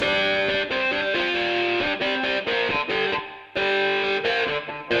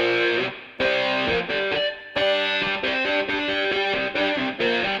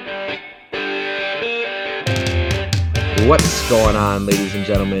What's going on, ladies and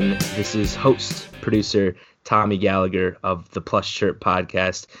gentlemen? This is host, producer Tommy Gallagher of the Plus Shirt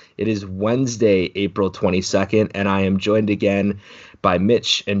Podcast. It is Wednesday, April 22nd, and I am joined again by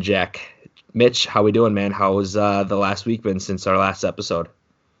Mitch and Jack. Mitch, how we doing, man? How's the last week been since our last episode?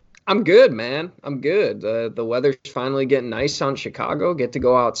 I'm good, man. I'm good. The weather's finally getting nice out in Chicago. Get to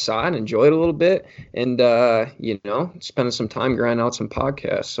go outside and enjoy it a little bit, and spending some time grinding out some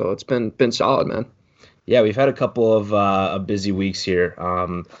podcasts. So it's been solid, man. Yeah, we've had a couple of busy weeks here.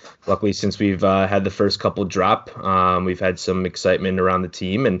 Luckily, since we've had the first couple drop, we've had some excitement around the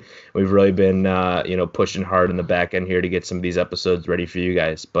team, and we've really been pushing hard in the back end here to get some of these episodes ready for you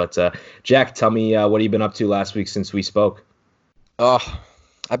guys. But Jack, tell me what have you been up to last week since we spoke?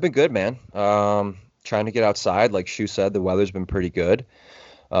 I've been good, man. Trying to get outside. Like Shu said, the weather's been pretty good.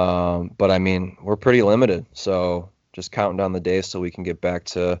 But I mean, we're pretty limited. So just counting down the days so we can get back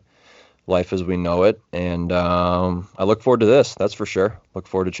to life as we know it. And I look forward to this. That's for sure. Look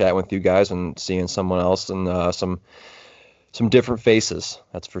forward to chatting with you guys and seeing someone else and some different faces.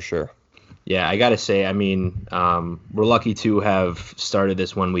 That's for sure. Yeah, I got to say, I mean, we're lucky to have started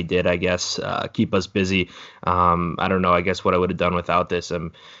this when we did, I guess, keep us busy. I don't know, I guess what I would have done without this.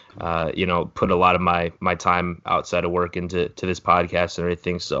 Put a lot of my time outside of work into this podcast and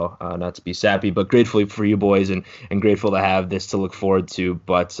everything. So not to be sappy, but grateful for you boys and grateful to have this to look forward to.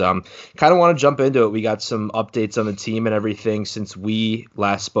 But kind of want to jump into it. We got some updates on the team and everything since we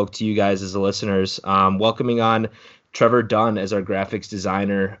last spoke to you guys as the listeners. Welcoming on Trevor Dunn as our graphics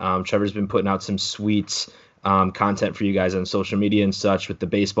designer. Trevor's been putting out some sweet content for you guys on social media and such with the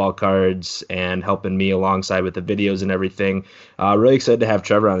baseball cards and helping me alongside with the videos and everything. Really excited to have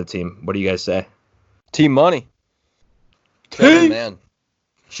Trevor on the team. What do you guys say? Team money. Trevor, man.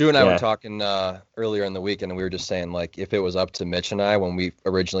 Shu and I were talking earlier in the week, and we were just saying, like, if it was up to Mitch and I when we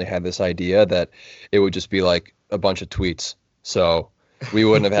originally had this idea, that it would just be like a bunch of tweets. So we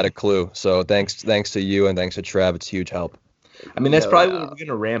wouldn't have had a clue. So thanks to you and thanks to Trev. It's huge help. I mean, that's probably what we're going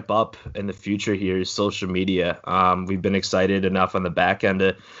to ramp up in the future here is social media. We've been excited enough on the back end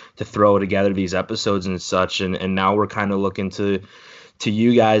to throw together these episodes and such. And now we're kind of looking to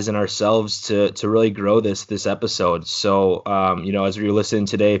you guys and ourselves to really grow this episode. So, as you're listening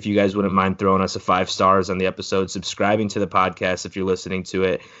today, if you guys wouldn't mind throwing us a 5 stars on the episode, subscribing to the podcast if you're listening to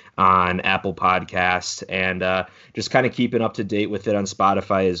it on Apple Podcasts, and just kind of keeping up to date with it on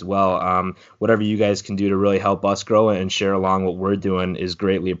Spotify as well. Whatever you guys can do to really help us grow and share along what we're doing is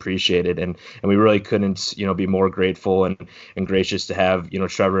greatly appreciated. And we really couldn't, be more grateful and gracious to have,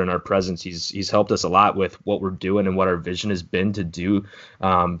 Trevor in our presence. He's helped us a lot with what we're doing and what our vision has been to do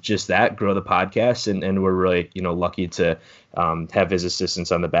just that, grow the podcast. And we're really, lucky to have his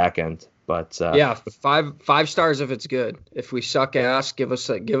assistance on the back end. But yeah, five stars if it's good. If we suck ass, give us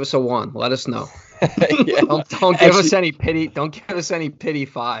a 1. Let us know. Don't give us any pity. Don't give us any pity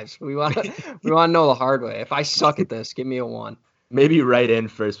 5s. We want to know the hard way. If I suck at this, give me a 1. Maybe write in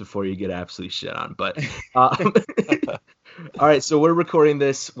first before you get absolutely shit on. But all right, so we're recording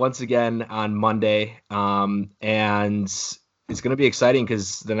this once again on Monday, and it's going to be exciting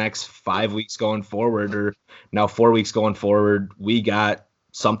because the next 5 weeks going forward, or now 4 weeks going forward, we got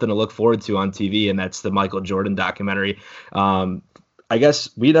something to look forward to on TV, and that's the Michael Jordan documentary. I guess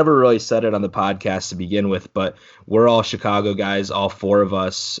we never really said it on the podcast to begin with, but we're all Chicago guys, all 4 of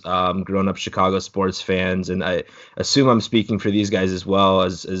us, grown up Chicago sports fans, and I assume I'm speaking for these guys as well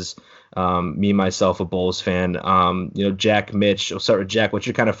as me, myself, a Bulls fan. Jack, Mitch, I'll start with Jack. What's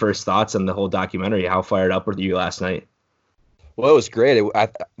your kind of first thoughts on the whole documentary? How fired up were you last night? Well, it was great.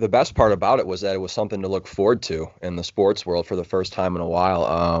 The best part about it was that it was something to look forward to in the sports world for the first time in a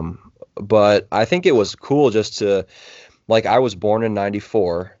while. But I think it was cool just to, like, I was born in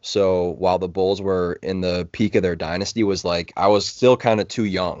 94. So while the Bulls were in the peak of their dynasty, I was still kind of too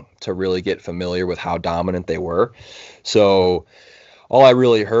young to really get familiar with how dominant they were. So all I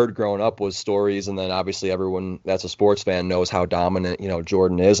really heard growing up was stories. And then obviously everyone that's a sports fan knows how dominant,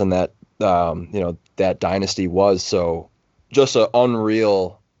 Jordan is and that, that dynasty was. So just an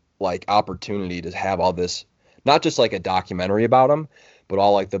unreal opportunity to have all this, not just like a documentary about him, but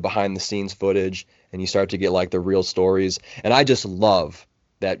all like the behind the scenes footage, and you start to get like the real stories. And I just love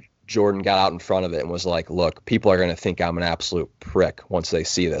that Jordan got out in front of it and was like, look, people are going to think I'm an absolute prick once they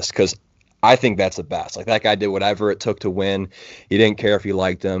see this, because I think that's the best. Like, that guy did whatever it took to win. He didn't care if you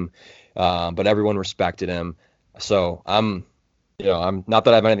liked him, but everyone respected him. So I'm not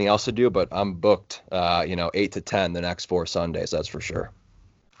that I have anything else to do, but I'm booked, 8 to 10 the next 4 Sundays. That's for sure.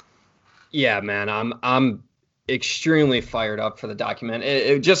 Yeah, man, I'm extremely fired up for the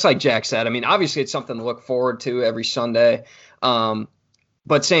document. Just like Jack said, I mean, obviously it's something to look forward to every Sunday.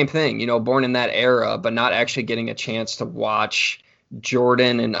 But same thing, born in that era, but not actually getting a chance to watch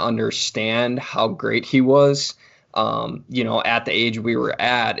Jordan and understand how great he was. At the age we were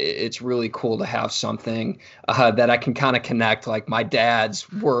at, it's really cool to have something that I can kind of connect, like my dad's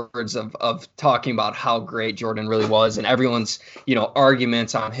words of talking about how great Jordan really was, and everyone's,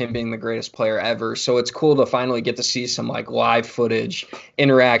 arguments on him being the greatest player ever. So it's cool to finally get to see some like live footage,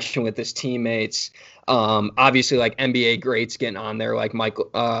 interaction with his teammates. Obviously, like NBA greats getting on there, like Michael.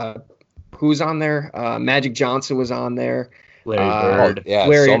 Who's on there? Magic Johnson was on there. Larry Bird.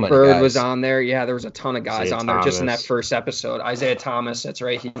 Larry Bird was on there. Yeah, there was a ton of guys on there Thomas. just in that first episode. Isaiah Thomas, that's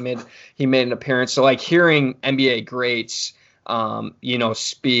right. He made an appearance. So like hearing NBA greats,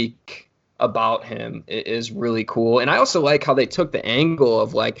 speak about him is really cool. And I also like how they took the angle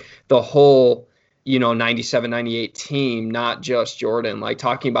of like the whole 97, 98 team, not just Jordan, like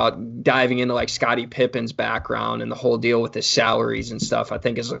talking about diving into like Scottie Pippen's background and the whole deal with his salaries and stuff, I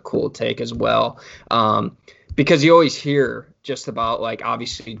think is a cool take as well. Because you always hear just about like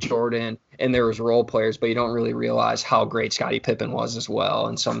obviously Jordan and there was role players, but you don't really realize how great Scottie Pippen was as well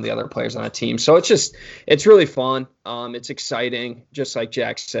and some of the other players on the team. So it's really fun. It's exciting, just like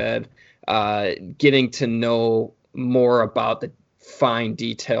Jack said, getting to know more about the fine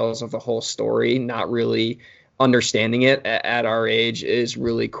details of the whole story, not really understanding it at our age is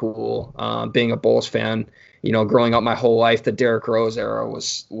really cool. Being a Bulls fan, growing up my whole life, the Derrick Rose era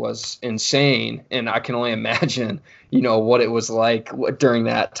was insane. And I can only imagine, what it was like during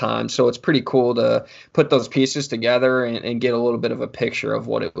that time. So it's pretty cool to put those pieces together and get a little bit of a picture of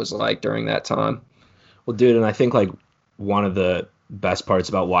what it was like during that time. Well, dude, and I think like one of the best parts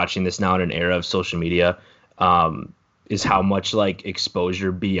about watching this now in an era of social media, is how much like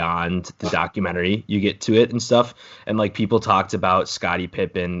exposure beyond the documentary you get to it and stuff. And like people talked about Scottie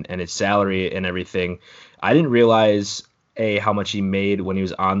Pippen and his salary and everything. I didn't realize how much he made when he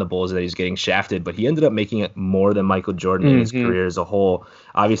was on the Bulls, that he was getting shafted, but he ended up making it more than Michael Jordan in his career as a whole.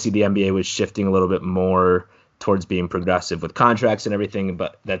 Obviously the NBA was shifting a little bit more towards being progressive with contracts and everything,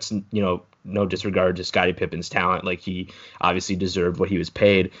 but that's, no disregard to Scottie Pippen's talent. Like he obviously deserved what he was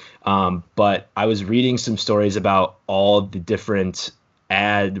paid. But I was reading some stories about all the different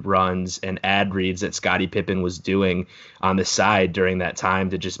ad runs and ad reads that Scottie Pippen was doing on the side during that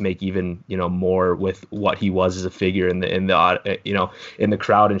time to just make even, more with what he was as a figure in the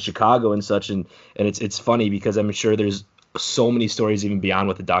crowd in Chicago and such. And it's funny because I'm sure there's so many stories even beyond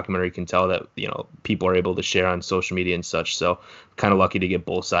what the documentary can tell that people are able to share on social media and such. So kind of lucky to get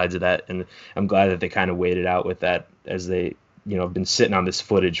both sides of that, and I'm glad that they kind of waited out with that as they have been sitting on this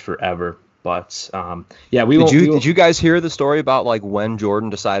footage forever. But did you guys hear the story about like when Jordan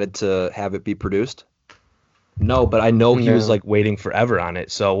decided to have it be produced? No, but I know he was like waiting forever on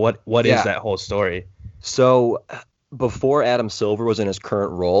it. So what is that whole story? So before Adam Silver was in his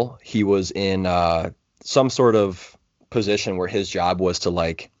current role, he was in some sort of position where his job was to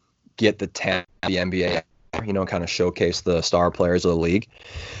like get the talent of the NBA, kind of showcase the star players of the league.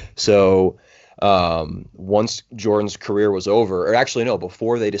 So once Jordan's career was over, or actually no,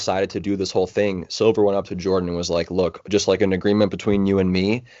 before they decided to do this whole thing, Silver went up to Jordan and was like, look, just like an agreement between you and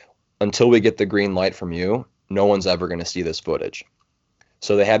me, until we get the green light from you, no one's ever going to see this footage.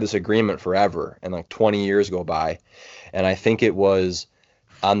 So they had this agreement forever, and like 20 years go by. And I think it was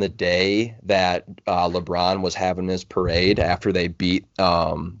on the day that LeBron was having his parade after they beat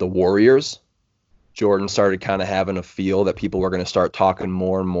the Warriors, Jordan started kind of having a feel that people were going to start talking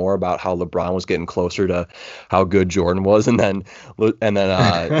more and more about how LeBron was getting closer to how good Jordan was. And then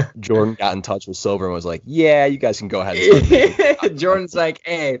Jordan got in touch with Silver and was like, yeah, you guys can go ahead and start. Jordan's like,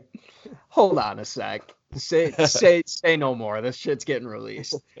 hey, hold on a sec. Say no more. This shit's getting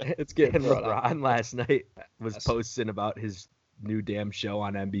released. It's getting LeBron last night was posting about his new damn show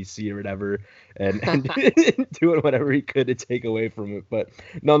on NBC or whatever, and doing whatever he could to take away from it. But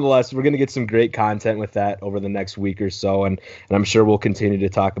nonetheless, we're going to get some great content with that over the next week or so, and I'm sure we'll continue to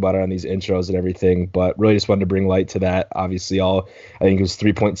talk about it on these intros and everything. But really just wanted to bring light to that. Obviously, I think it was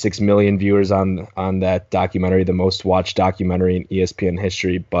 3.6 million viewers on that documentary, the most watched documentary in ESPN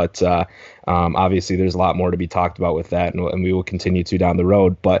history. But obviously there's a lot more to be talked about with that, and we will continue to down the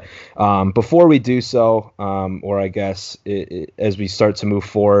road. But before we do so, or I guess as we start to move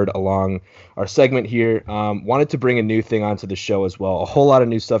forward along our segment here, wanted to bring a new thing onto the show as well. A whole lot of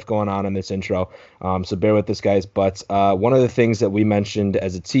new stuff going on in this intro, so bear with this, guys. But one of the things that we mentioned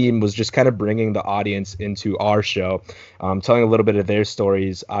as a team was just kind of bringing the audience into our show, telling a little bit of their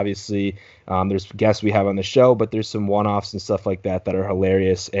stories. Obviously, there's guests we have on the show, but there's some one-offs and stuff like that that are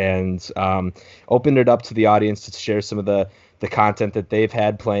hilarious, and opened it up to the audience to share some of the the content that they've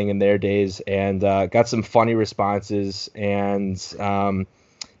had playing in their days, and got some funny responses. And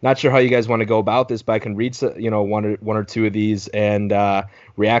not sure how you guys want to go about this, but I can read one or two of these and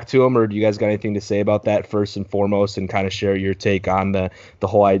react to them. Or do you guys got anything to say about that first and foremost, and kind of share your take on the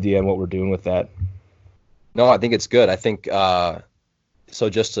whole idea and what we're doing with that? No, I think it's good. I think so.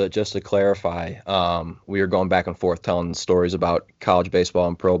 Just to clarify, we were going back and forth telling stories about college baseball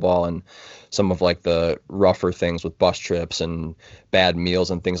and pro ball and some of like the rougher things with bus trips and bad meals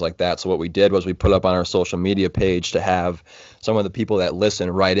and things like that. So what we did was we put up on our social media page to have some of the people that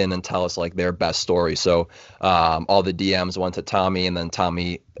listen write in and tell us like their best story. So all the DMs went to Tommy, and then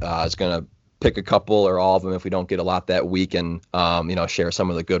Tommy is gonna pick a couple or all of them if we don't get a lot that week, and share some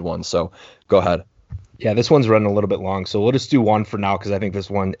of the good ones. So go ahead. Yeah, this one's running a little bit long, so we'll just do one for now because I think this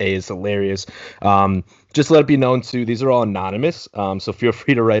one is hilarious. Just let it be known, too, these are all anonymous, so feel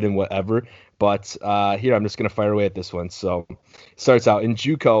free to write in whatever. But here, I'm just going to fire away at this one. So it starts out, in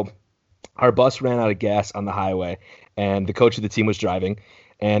JUCO, our bus ran out of gas on the highway, and the coach of the team was driving.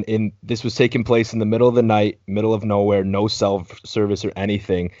 And this was taking place in the middle of the night, middle of nowhere, no cell service or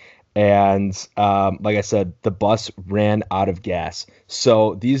anything. And like I said, the bus ran out of gas.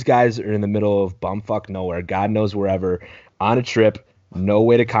 So these guys are in the middle of bumfuck nowhere, God knows wherever, on a trip, no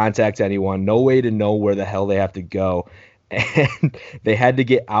way to contact anyone, no way to know where the hell they have to go. And they had to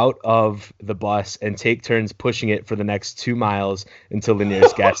get out of the bus and take turns pushing it for the next 2 miles until the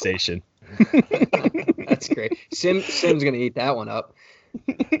nearest gas station. That's great. Sim's going to eat that one up.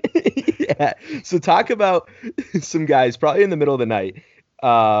 Yeah. So talk about some guys probably in the middle of the night.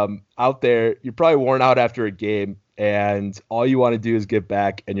 Out there, you're probably worn out after a game, and all you want to do is get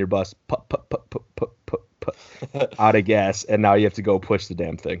back, and your bus out of gas, and now you have to go push the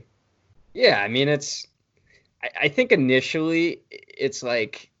damn thing. Yeah, I mean, I think initially it's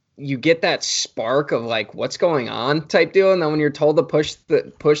like you get that spark of like what's going on type deal, and then when you're told to push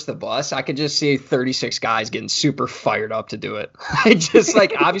the bus, I could just see 36 guys getting super fired up to do it. I just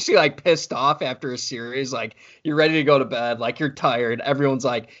like obviously like pissed off after a series, like you're ready to go to bed, like you're tired, everyone's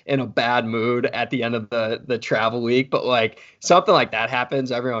like in a bad mood at the end of the travel week, but like something like that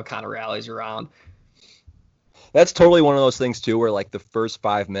happens, everyone kind of rallies around. That's totally one of those things too, where like the first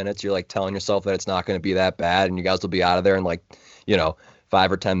 5 minutes you're like telling yourself that it's not going to be that bad, and you guys will be out of there in like 5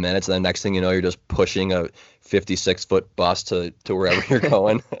 or 10 minutes, and then next thing you know, you're just pushing a 56-foot bus to wherever you're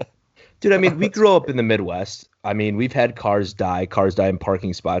going. Dude, I mean, we grew up in the Midwest. I mean, we've had cars die in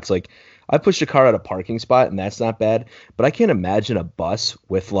parking spots. Like, I pushed a car at a parking spot, and that's not bad. But I can't imagine a bus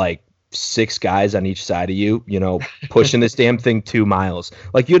with like 6 guys on each side of you, pushing this damn thing 2 miles.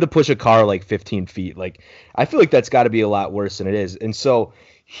 Like, you had to push a car like 15 feet. Like, I feel like that's got to be a lot worse than it is. And so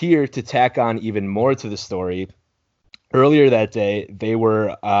here, to tack on even more to the story, earlier that day, they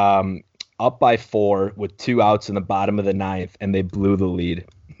were up by 4 with 2 outs in the bottom of the 9th, and they blew the lead.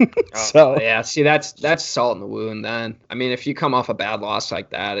 So yeah, see, that's salt in the wound. Then I mean, if you come off a bad loss like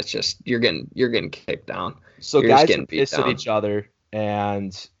that, it's just you're getting kicked down. So you're guys are pissed at each other,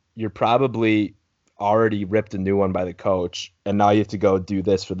 and you're probably already ripped a new one by the coach, and now you have to go do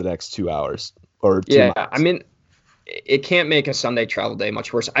this for the next 2 hours or 2 miles. I mean, it can't make a Sunday travel day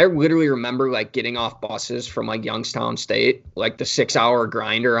much worse. I literally remember like getting off buses from like Youngstown State, like the 6-hour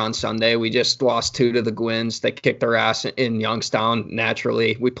grinder on Sunday. We just lost 2 to the Gwins. They kicked their ass in Youngstown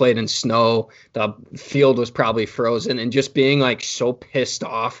naturally. We played in snow. The field was probably frozen, and just being like so pissed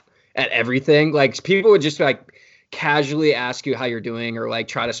off at everything. Like people would just like casually ask you how you're doing or like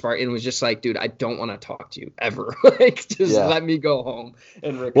try to spark. And it was just like, dude, I don't want to talk to you ever. Like just let me go home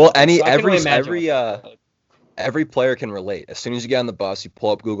and recover. Well, every player can relate. As soon as you get on the bus, you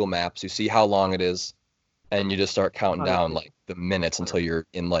pull up Google Maps, you see how long it is, and you just start counting down like the minutes until you're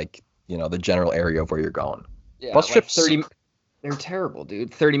in like, the general area of where you're going. Yeah, bus trips, 30, they're terrible,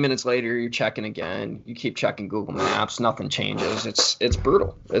 dude. 30 minutes later, you're checking again. You keep checking Google Maps, nothing changes. It's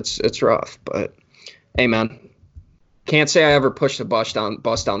brutal. It's rough, but hey, man, can't say I ever pushed a bus down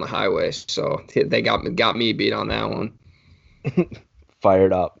the highway. So they got me beat on that one.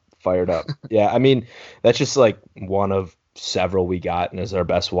 Fired up. Yeah, I mean, that's just like one of several we got, and is our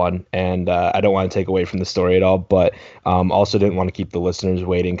best one. And I don't want to take away from the story at all, but also didn't want to keep the listeners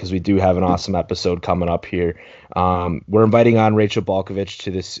waiting because we do have an awesome episode coming up here. We're inviting on Rachel Balkovich to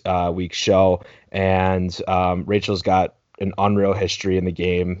this week's show, and Rachel's got an unreal history in the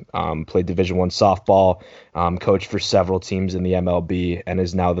game, played Division I softball, coached for several teams in the MLB, and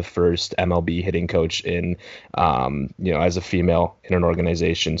is now the first MLB hitting coach in, as a female in an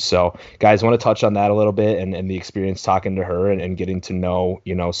organization. So guys, want to touch on that a little bit and the experience talking to her and getting to know,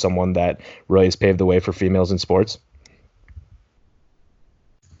 someone that really has paved the way for females in sports?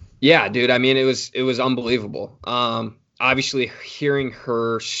 Yeah, dude. I mean, it was unbelievable. obviously hearing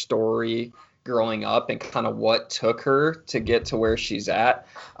her story growing up and kind of what took her to get to where she's at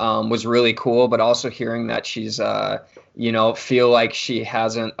was really cool. But also hearing that she's, feel like she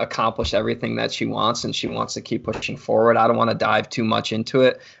hasn't accomplished everything that she wants and she wants to keep pushing forward. I don't want to dive too much into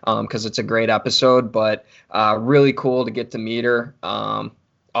it because it's a great episode, but really cool to get to meet her.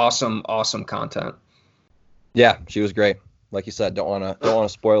 Awesome content. Yeah, she was great. Like you said, don't want to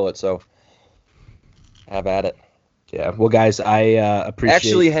spoil it, so have at it. Yeah. Well, guys, I appreciate.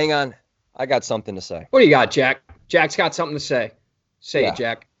 Actually, hang on. I got something to say. What do you got, Jack? Jack's got something to say. Say it,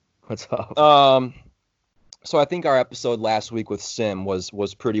 Jack. What's up? So I think our episode last week with Sim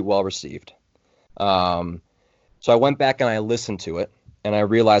was pretty well received. So I went back and I listened to it, and I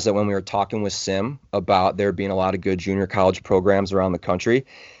realized that when we were talking with Sim about there being a lot of good junior college programs around the country,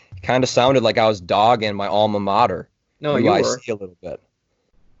 it kind of sounded like I was dogging my alma mater. No, you were. a little bit.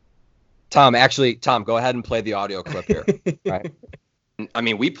 Tom, go ahead and play the audio clip here. Right. I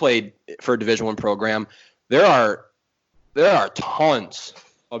mean, we played for a Division I program. There are tons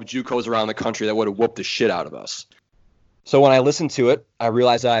of JUCOs around the country that would have whooped the shit out of us. So when I listened to it, I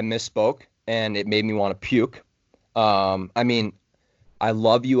realized that I misspoke, and it made me want to puke. I mean, I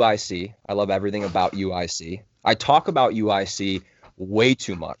love UIC. I love everything about UIC. I talk about UIC way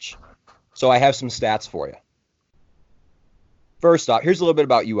too much. So I have some stats for you. First off, here's a little bit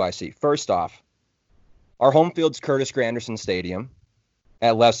about UIC. First off, our home field's Curtis Granderson Stadium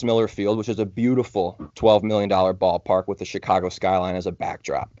at Les Miller Field, which is a beautiful $12 million ballpark with the Chicago skyline as a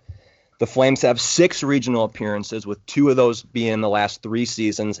backdrop. The Flames have 6 regional appearances, with 2 of those being in the last 3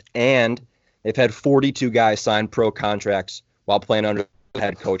 seasons, and they've had 42 guys sign pro contracts while playing under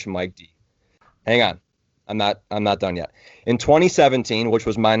head coach Mike D. Hang on. I'm not done yet. In 2017, which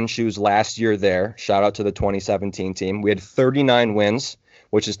was mine and Shu's last year there, shout out to the 2017 team, we had 39 wins,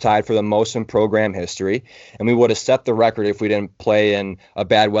 which is tied for the most in program history. And we would have set the record if we didn't play in a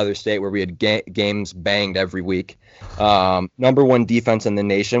bad weather state where we had games banged every week. Number 1 defense in the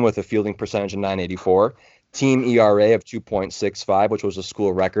nation with a fielding percentage of .984. Team ERA of 2.65, which was a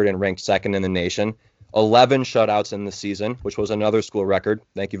school record and ranked 2nd in the nation. 11 shutouts in the season, which was another school record.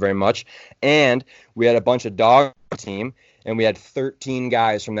 Thank you very much. And we had a bunch of dog team, and we had 13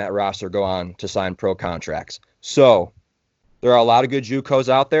 guys from that roster go on to sign pro contracts. So there are a lot of good JUCOs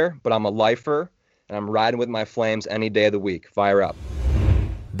out there, but I'm a lifer, and I'm riding with my Flames any day of the week. Fire up.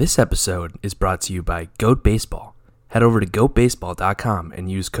 This episode is brought to you by Goat Baseball. Head over to goatbaseball.com and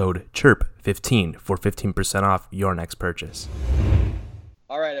use code CHIRP15 for 15% off your next purchase.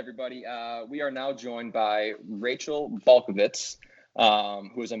 All right, everybody. We are now joined by Rachel Balkovitz,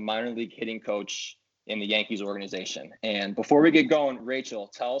 who is a minor league hitting coach in the Yankees organization. And before we get going, Rachel,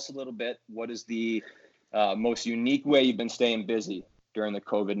 tell us a little bit, what is the most unique way you've been staying busy during the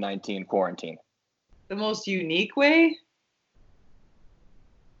COVID-19 quarantine? The most unique way?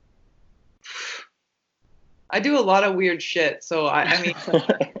 I do a lot of weird shit. So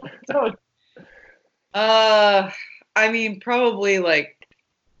probably like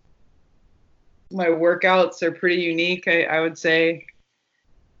my workouts are pretty unique. I would say,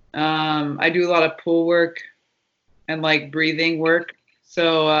 I do a lot of pool work and like breathing work.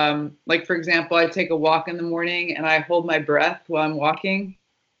 So, like for example, I take a walk in the morning and I hold my breath while I'm walking.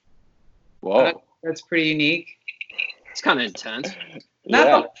 Whoa. That's pretty unique. It's kind of intense. Not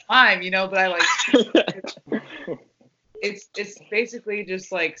all the time, but I like it's basically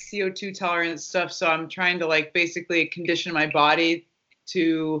just like CO2 tolerance stuff. So I'm trying to like basically condition my body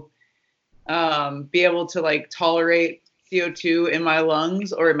to be able to like tolerate CO2 in my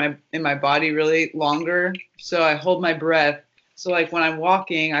lungs or in my body really longer. So I hold my breath. So like when I'm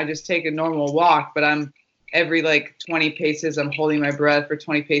walking, I just take a normal walk, but I'm every like 20 paces, I'm holding my breath for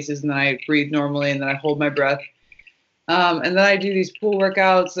 20 paces, and then I breathe normally, and then I hold my breath. And then I do these pool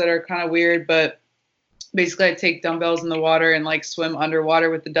workouts that are kind of weird, but basically I take dumbbells in the water and like swim underwater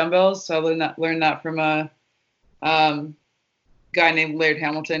with the dumbbells. So I learned that from a guy named Laird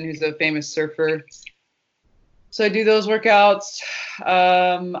Hamilton, who's a famous surfer. So I do those workouts.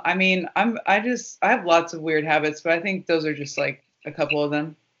 I have lots of weird habits, but I think those are just like a couple of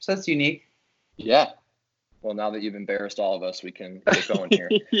them. So that's unique. Yeah. Well, now that you've embarrassed all of us, we can get going here.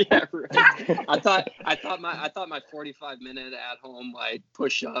 Yeah, right. I thought my 45-minute at home like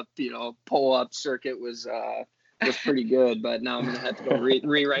push up, pull up circuit was pretty good, but now I'm gonna have to go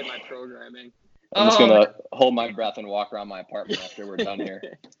rewrite my programming. I'm just gonna hold my breath and walk around my apartment after we're done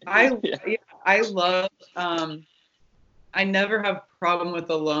here. I love. I never have problem with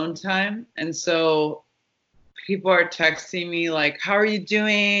alone time, and so people are texting me like, "How are you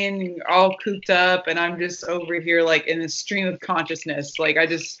doing?" All cooped up, and I'm just over here like in a stream of consciousness. Like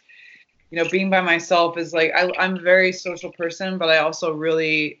being by myself is like, I'm a very social person, but I also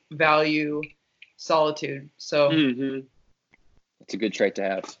really value solitude. So it's a good trait to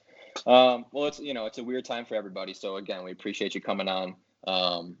have. Well, it's a weird time for everybody. So again, we appreciate you coming on.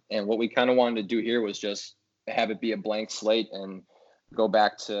 And what we kind of wanted to do here was just have it be a blank slate and go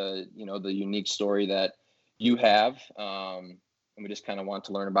back to, the unique story that you have. And we just kind of want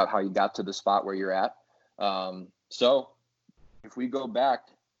to learn about how you got to the spot where you're at. So if we go back,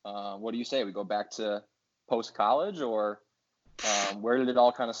 what do you say? We go back to post-college, or where did it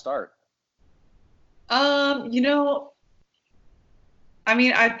all kind of start? I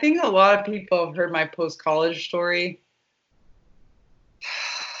mean, I think a lot of people have heard my post-college story.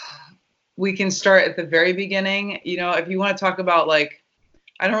 We can start at the very beginning. If you want to talk about, like,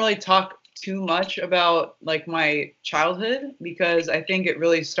 I don't really talk too much about, like, my childhood, because I think it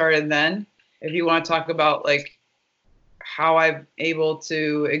really started then. If you want to talk about, like, how I'm able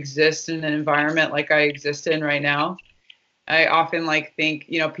to exist in an environment like I exist in right now, I often, like, think,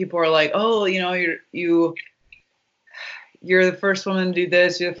 people are like, oh, you're the first woman to do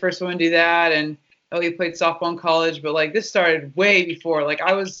this, you're the first woman to do that, and oh, you played softball in college, but, like, this started way before. Like,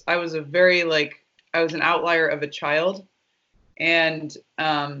 I was an outlier of a child, and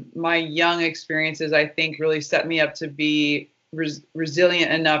my young experiences, I think, really set me up to be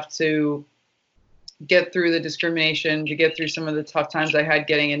resilient enough to get through the discrimination, to get through some of the tough times I had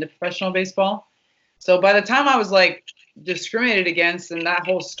getting into professional baseball. So by the time I was, like, discriminated against, and that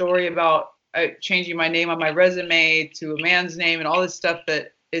whole story about changing my name on my resume to a man's name and all this stuff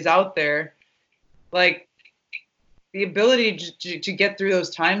that is out there, like, the ability to get through those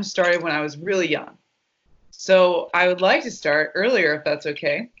times started when I was really young. So I would like to start earlier, if that's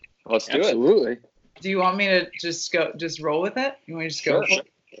okay. Let's do Absolutely. it. Do you want me to just roll with it? You want me to just go? Sure.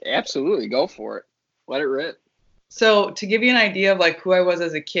 Absolutely. Go for it. Let it rip. So to give you an idea of, like, who I was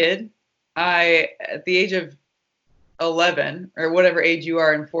as a kid, at the age of 11, or whatever age you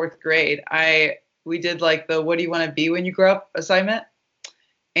are in 4th grade, we did, like, the what do you want to be when you grow up assignment.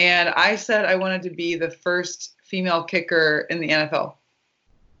 And I said I wanted to be the first female kicker in the NFL.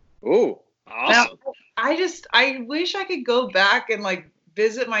 Ooh, awesome. Now, I wish I could go back and, like,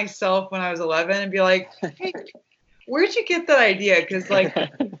 visit myself when I was 11 and be like, hey, where'd you get that idea? Because, like,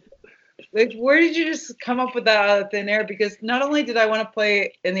 where did you just come up with that out of thin air? Because not only did I want to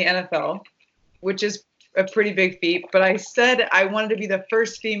play in the NFL, which is a pretty big feat, but I said I wanted to be the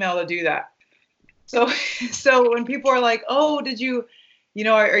first female to do that. So when people are like, oh, did you,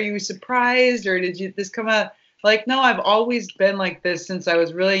 are you surprised, or did this come out? Like, no, I've always been like this since I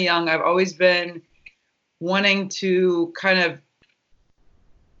was really young. I've always been wanting to kind of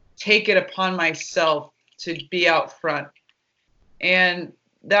take it upon myself to be out front. And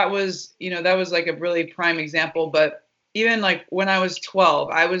that was like a really prime example. But even, like, when I was 12,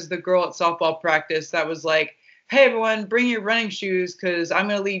 I was the girl at softball practice that was like, hey, everyone, bring your running shoes because I'm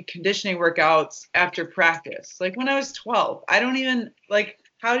going to lead conditioning workouts after practice. Like, when I was 12, I don't even, like,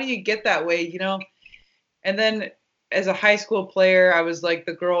 how do you get that way, And then as a high school player, I was, like,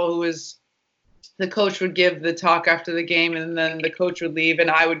 the girl who was, the coach would give the talk after the game, and then the coach would leave,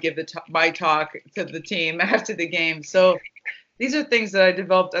 and I would give my talk to the team after the game. So these are things that I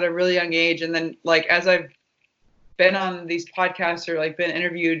developed at a really young age. And then, like, as I've been on these podcasts or, like, been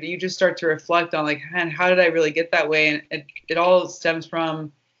interviewed, you just start to reflect on, like, man, how did I really get that way? And it all stems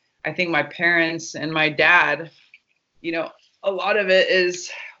from, I think, my parents and my dad. A lot of it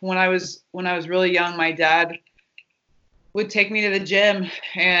is when I was really young, my dad would take me to the gym,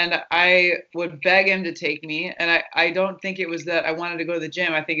 and I would beg him to take me. And I don't think it was that I wanted to go to the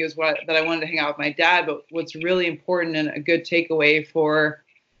gym. I think it was that I wanted to hang out with my dad. But what's really important and a good takeaway for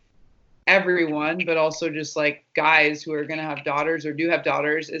everyone, but also just, like, guys who are going to have daughters or do have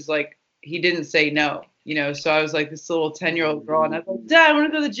daughters, is, like, he didn't say no, So I was, like, this little 10-year-old girl, and I was like, Dad, I want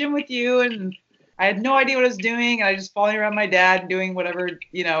to go to the gym with you. And I had no idea what I was doing. And I just following around my dad and doing whatever,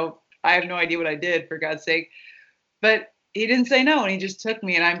 I have no idea what I did, for God's sake. But he didn't say no, and he just took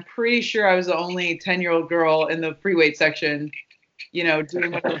me. And I'm pretty sure I was the only 10-year-old girl in the free weight section,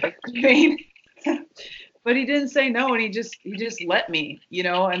 doing what I was doing. But he didn't say no, and he just let me,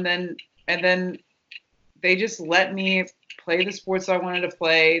 and then they just let me play the sports I wanted to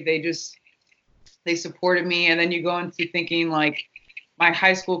play. They supported me. And then you go into thinking, like, my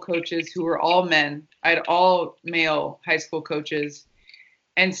high school coaches, who were all men, I had all male high school coaches,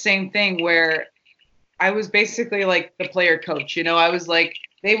 and same thing, where I was basically like the player coach, I was like,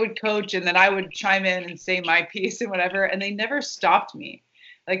 they would coach and then I would chime in and say my piece and whatever. And they never stopped me.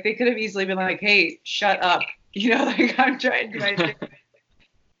 Like, they could have easily been like, hey, shut up. Like, I'm trying to do my thing.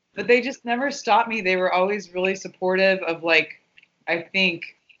 But they just never stopped me. They were always really supportive of, like, I think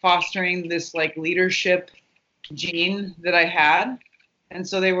fostering this like leadership gene that I had. And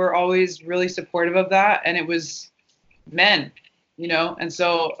so they were always really supportive of that. And it was men, you know? And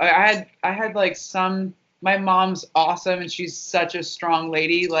so I had like my mom's awesome and she's such a strong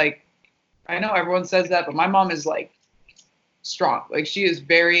lady. Like, I know everyone says that, but my mom is like strong. Like, she is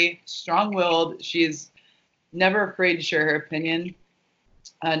very strong-willed. She is never afraid to share her opinion,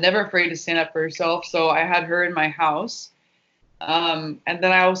 never afraid to stand up for herself. So I had her in my house. And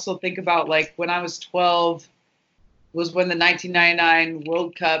then I also think about like when I was 12 was when the 1999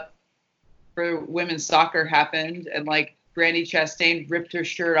 World Cup for women's soccer happened, and like Brandi Chastain ripped her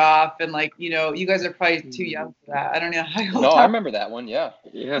shirt off, and like, you know, you guys are probably too young for that. I don't know how No, I remember that one. Yeah.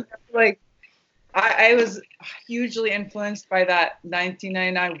 Like, I was hugely influenced by that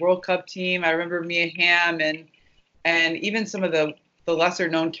 1999 World Cup team. I remember Mia Hamm and even some of the lesser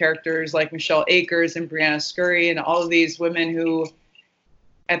known characters like Michelle Akers and Brianna Scurry and all of these women who,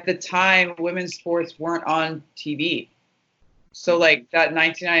 at the time, women's sports weren't on TV. So like that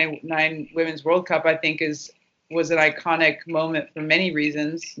 1999 Women's World Cup, I think was an iconic moment for many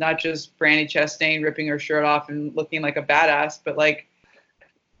reasons, not just Brandi Chastain ripping her shirt off and looking like a badass, but like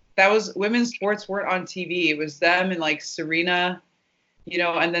that was women's sports weren't on TV. It was them and like Serena, you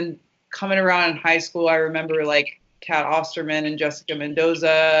know, and then coming around in high school, I remember like Kat Osterman and Jessica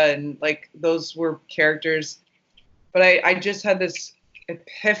Mendoza, and like those were characters. But I just had this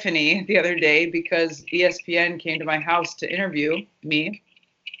epiphany the other day because ESPN came to my house to interview me,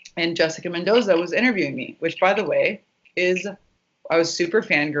 and Jessica Mendoza was interviewing me, which, by the way, I was super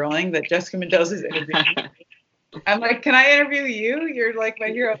fangirling that Jessica Mendoza's interviewing me. I'm like, can I interview you? You're like my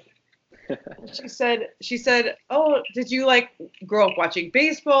hero. She said, oh, did you like grow up watching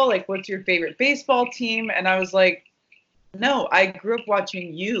baseball? Like, what's your favorite baseball team? And I was like, no, I grew up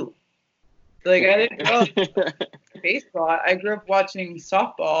watching you. Like, I didn't grow up baseball. I grew up watching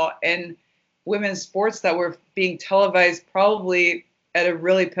softball and women's sports that were being televised probably at a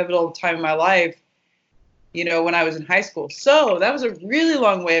really pivotal time in my life, you know, when I was in high school. So that was a really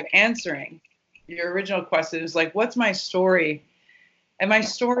long way of answering your original question. Is like, what's my story? And my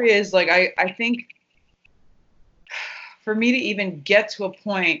story is like, I think for me to even get to a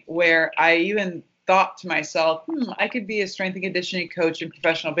point where I even thought to myself, I could be a strength and conditioning coach in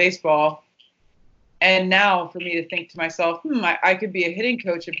professional baseball. And now for me to think to myself, I could be a hitting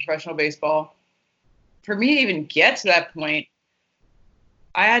coach in professional baseball. For me to even get to that point,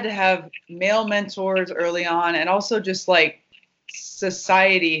 I had to have male mentors early on, and also just like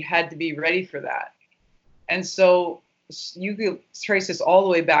society had to be ready for that. And so you could trace this all the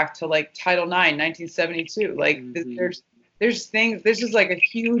way back to like Title IX, 1972. Like there's things, this is like a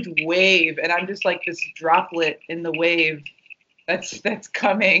huge wave, and I'm just like this droplet in the wave that's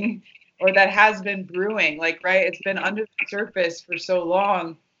coming, or that has been brewing. Like, right, it's been under the surface for so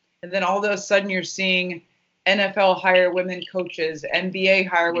long, and then all of a sudden you're seeing NFL hire women coaches, NBA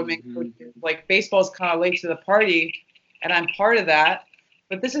hire women coaches. Like, baseball's kind of late to the party, and I'm part of that.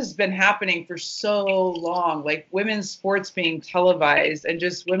 But this has been happening for so long, like women's sports being televised and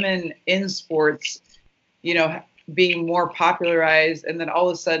just women in sports, you know, being more popularized. And then all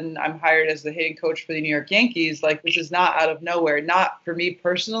of a sudden I'm hired as the hitting coach for the New York Yankees. Like, this is not out of nowhere, not for me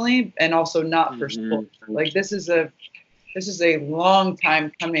personally, and also not for sports. Like, this is a long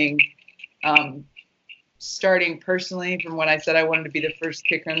time coming, starting personally from when I said I wanted to be the first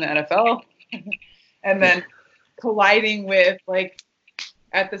kicker in the NFL, and then colliding with, like,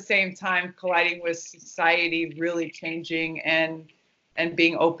 at the same time, colliding with society really changing and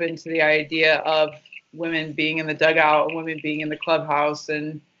being open to the idea of women being in the dugout and women being in the clubhouse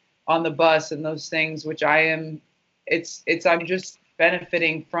and on the bus and those things, which I'm just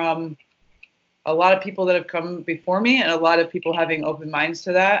benefiting from a lot of people that have come before me and a lot of people having open minds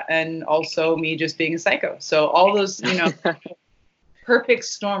to that, and also me just being a psycho. So all those, you know, perfect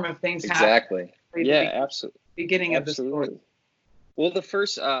storm of things Exactly. happen. Yeah, absolutely. Beginning of the story. Well, the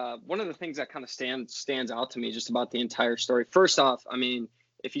first one of the things that kind of stands out to me just about the entire story. First off, I mean,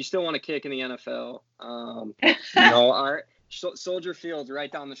 if you still want to kick in the NFL, you know, our Soldier Field's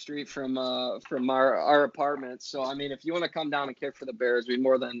right down the street from our apartment. So I mean, if you want to come down and kick for the Bears, we'd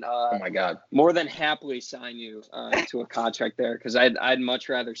more than Oh my God. more than happily sign you to a contract there, because I'd much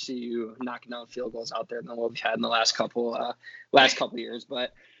rather see you knocking down field goals out there than what we've had in the last couple years.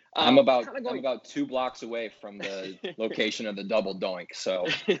 But I'm about 2 blocks away from the location of the double doink. So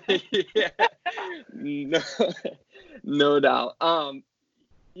yeah, no doubt.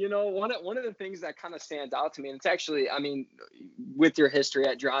 You know, one of the things that kind of stands out to me, and it's actually, I mean, with your history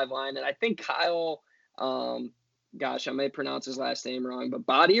at Driveline, and I think Kyle, gosh, I may pronounce his last name wrong, but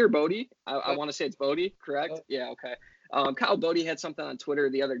Bodie or Bodie? I want to say it's Bodie, correct? Yeah, okay. Kyle Bodie had something on Twitter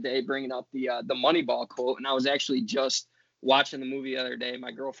the other day bringing up the Moneyball quote, and I was actually just watching the movie the other day.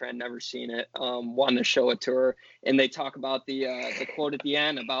 My girlfriend never seen it, wanted to show it to her, and they talk about the quote at the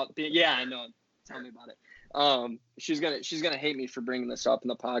end about yeah, I know. Tell me about it. She's gonna hate me for bringing this up in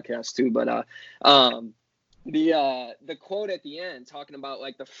the podcast too, but the quote at the end talking about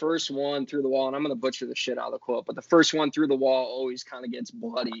like the first one through the wall, and I'm gonna butcher the shit out of the quote, but the first one through the wall always kind of gets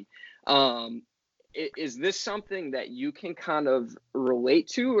bloody. Is this something that you can kind of relate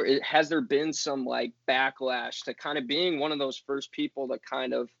to, or has there been some like backlash to kind of being one of those first people to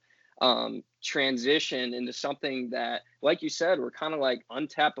kind of transition into something that, like you said, we're kind of like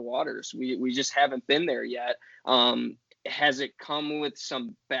untapped waters. We just haven't been there yet. Has it come with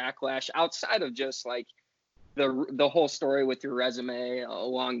some backlash outside of just like the whole story with your resume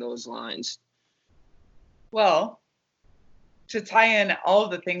along those lines? Well, to tie in all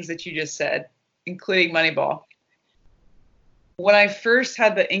of the things that you just said, including Moneyball, when I first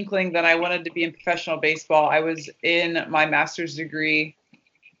had the inkling that I wanted to be in professional baseball, I was in my master's degree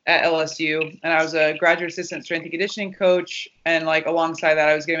at LSU, and I was a graduate assistant strength and conditioning coach, and like alongside that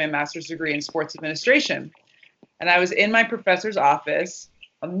I was getting my master's degree in sports administration. And I was in my professor's office.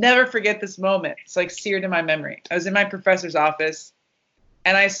 I'll never forget this moment. It's like seared in my memory. I was in my professor's office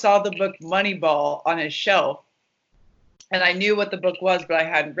and I saw the book Moneyball on his shelf. And I knew what the book was, but I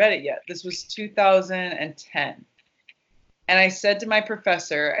hadn't read it yet. This was 2010. And I said to my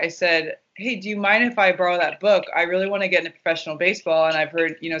professor, I said, hey, do you mind if I borrow that book? I really want to get into professional baseball, and I've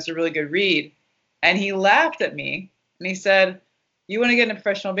heard, it's a really good read. And he laughed at me and he said, you want to get into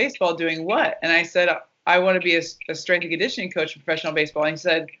professional baseball doing what? And I said, I want to be a strength and conditioning coach for professional baseball. And he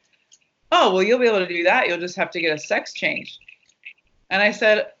said, oh, well, you'll be able to do that. You'll just have to get a sex change. And I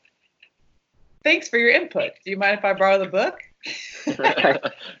said, thanks for your input. Do you mind if I borrow the book?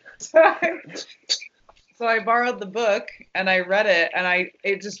 So I borrowed the book and I read it, and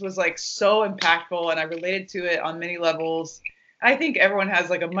it just was like so impactful, and I related to it on many levels. I think everyone has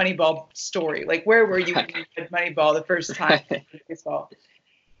like a Moneyball story. Like, where were you when you read Moneyball the first time in baseball?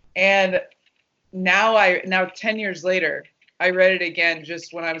 And now 10 years later, I read it again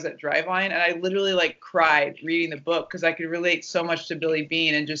just when I was at Driveline, and I literally like cried reading the book because I could relate so much to Billy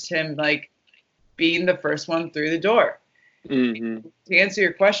Beane and just him like being the first one through the door. Mm-hmm. To answer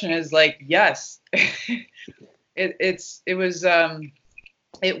your question is like, yes, it was and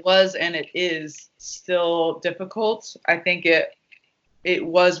it is still difficult. I think it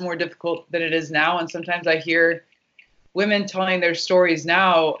was more difficult than it is now. And sometimes I hear women telling their stories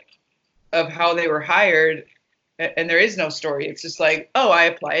now of how they were hired, and there is no story. It's just like, oh, I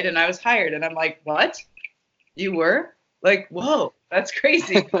applied and I was hired. And I'm like, what? You were? Like, whoa, that's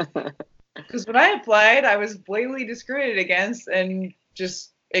crazy. Because when I applied, I was blatantly discriminated against and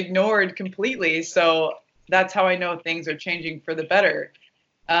just ignored completely. So that's how I know things are changing for the better.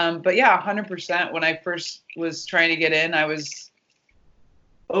 But yeah, 100%. When I first was trying to get in, I was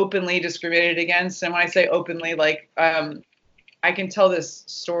openly discriminated against. And when I say openly, like, I can tell this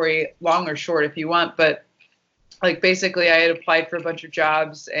story long or short if you want, but like basically I had applied for a bunch of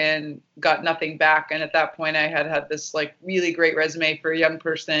jobs and got nothing back. And at that point I had this like really great resume for a young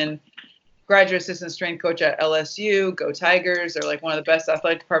person, graduate assistant strength coach at LSU, go Tigers. They're like one of the best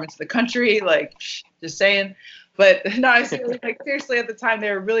athletic departments in the country. Like, just saying. But no, seriously, at the time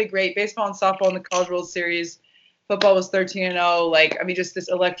they were really great. Baseball and softball in the College World Series. Football was 13-0. Like, I mean, just this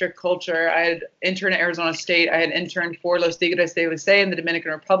electric culture. I had interned at Arizona State. I had interned for Los Tigres de Licey in the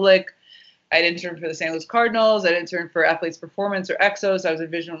Dominican Republic. I had interned for the St. Louis Cardinals. I had interned for Athletes Performance or Exos. I was a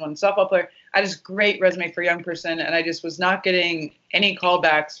Division I softball player. I had this great resume for a young person, and I just was not getting any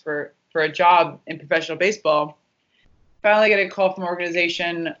callbacks for a job in professional baseball. Finally get a call from an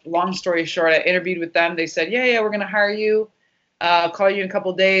organization. Long story short, I interviewed with them. They said, yeah, we're going to hire you. I'll call you in a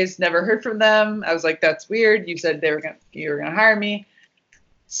couple of days. Never heard from them. I was like, that's weird. You said you were going to hire me.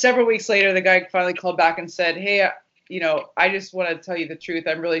 Several weeks later, the guy finally called back and said, hey, I just want to tell you the truth.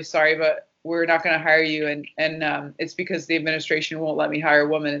 I'm really sorry, but we're not going to hire you. And it's because the administration won't let me hire a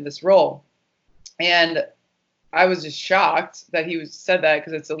woman in this role. And I was just shocked that he said that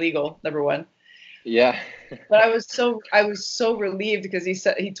because it's illegal, number one. Yeah. But I was so relieved because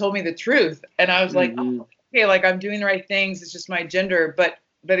he told me the truth. And I was like, oh, okay, like I'm doing the right things. It's just my gender.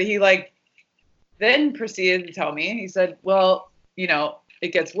 But he like then proceeded to tell me, he said, well,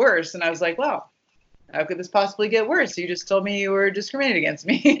 it gets worse. And I was like, wow, how could this possibly get worse? You just told me you were discriminated against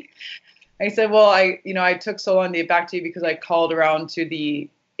me. I said, well, I took so long to get back to you because I called around to the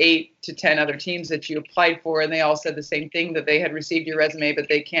 8 to 10 other teams that you applied for, and they all said the same thing, that they had received your resume, but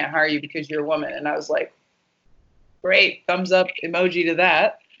they can't hire you because you're a woman. And I was like, great, thumbs up emoji to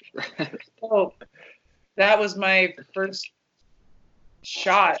that. So that was my first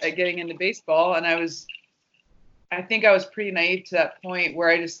shot at getting into baseball. And I think I was pretty naive to that point where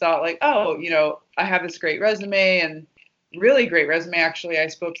I just thought like, oh, I have this great resume and really great resume. Actually, I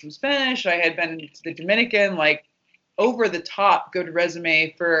spoke some Spanish. I had been to the Dominican, like over the top good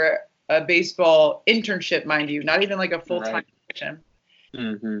resume for a baseball internship, mind you, not even like a full-time position.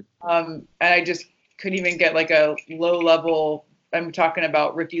 Mm-hmm. And I just couldn't even get like a low level, I'm talking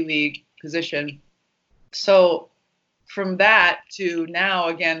about rookie league position. So from that to now,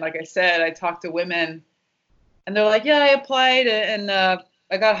 again, like I said, I talk to women and they're like, yeah, I applied and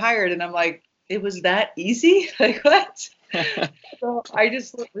I got hired. And I'm like, it was that easy? Like what? So I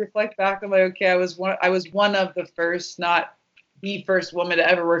just reflect back. I'm like, okay, I was one of the first, not the first woman to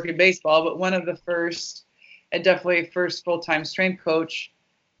ever work in baseball, but one of the first, and definitely first full-time strength coach.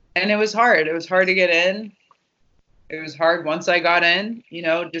 And it was hard. It was hard to get in. It was hard once I got in.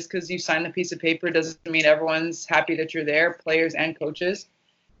 Just because you sign a piece of paper doesn't mean everyone's happy that you're there, players and coaches.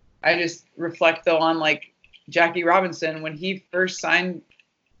 I just reflect though on like Jackie Robinson when he first signed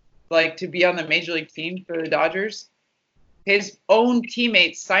like to be on the major league team for the Dodgers. His own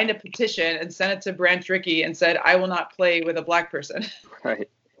teammates signed a petition and sent it to Branch Rickey and said, I will not play with a black person. Right.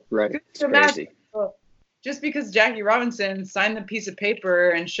 It's crazy. Just because Jackie Robinson signed the piece of paper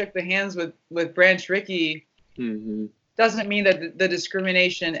and shook the hands with Branch Rickey doesn't mean that the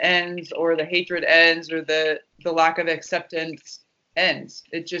discrimination ends or the hatred ends or the lack of acceptance ends.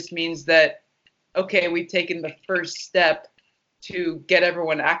 It just means that, okay, we've taken the first step to get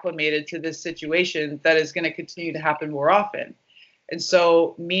everyone acclimated to this situation that is going to continue to happen more often. And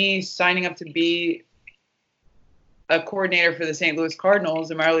so me signing up to be a coordinator for the St. Louis Cardinals,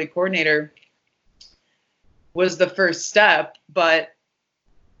 a minor league coordinator, was the first step, but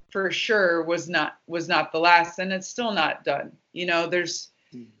for sure was not the last, and it's still not done.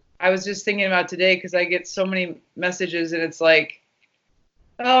 I was just thinking about today because I get so many messages and it's like,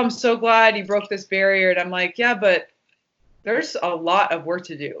 oh, I'm so glad you broke this barrier. And I'm like, yeah, but there's a lot of work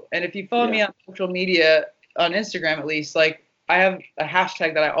to do. And if you follow me on social media, on Instagram at least, like I have a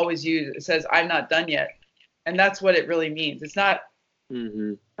hashtag that I always use. It says, I'm not done yet. And that's what it really means. It's not,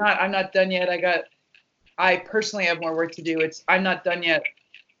 I'm not done yet. I personally have more work to do. It's, I'm not done yet.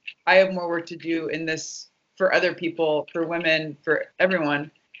 I have more work to do in this for other people, for women, for everyone.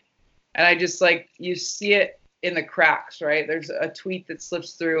 And I just like, you see it in the cracks, right? There's a tweet that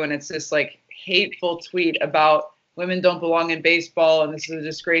slips through and it's this like hateful tweet about women don't belong in baseball and this is a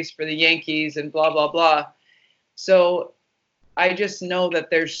disgrace for the Yankees and blah, blah, blah. So I just know that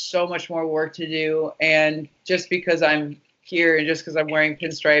there's so much more work to do. And just because I'm here and just because I'm wearing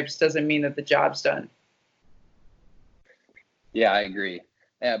pinstripes doesn't mean that the job's done. Yeah, I agree.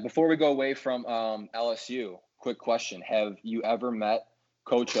 Before we go away from LSU, quick question. Have you ever met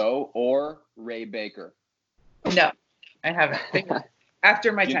Coach O or Ray Baker? No, I haven't.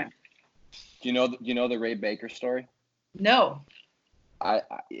 After my time. Do you know the Ray Baker story? No.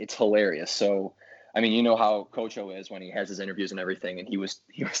 It's hilarious. So, I mean, you know how Coach O is when he has his interviews and everything, and he was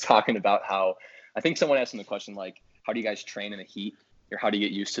talking about how, I think someone asked him the question like, how do you guys train in the heat, or how do you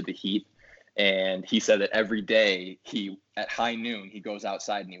get used to the heat? And he said that every day at high noon he goes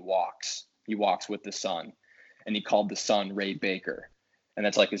outside and he walks with the sun, and he called the sun Ray Baker, and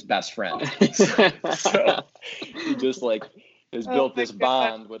that's like his best friend. so he just like has built this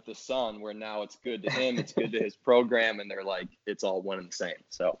bond with the sun where now it's good to him, it's good to his program, and they're like, it's all one and the same.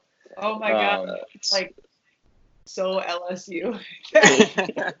 So oh my god, it's like so LSU.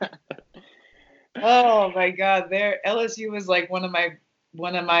 Oh my god, LSU was like one of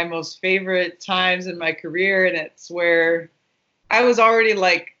my most favorite times in my career, and it's where I was already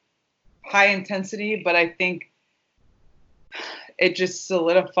like high intensity, but I think it just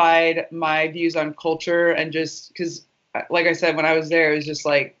solidified my views on culture. And just because, like I said, when I was there, it was just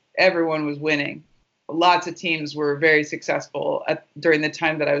like everyone was winning. Lots of teams were very successful during the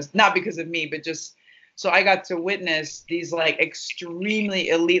time that I was, not because of me, but just so I got to witness these like extremely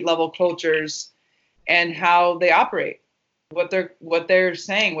elite level cultures and how they operate. What they're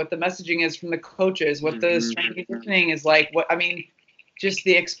saying, what the messaging is from the coaches, what the strength and conditioning is like. Just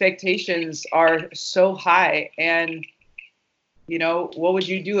the expectations are so high. And what would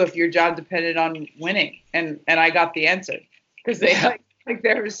you do if your job depended on winning? And I got the answer, because they like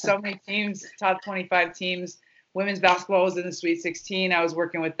there was so many teams, top 25 teams. Women's basketball was in the Sweet 16. I was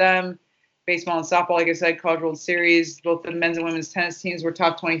working with them. Baseball and softball, like I said, College World Series. Both the men's and women's tennis teams were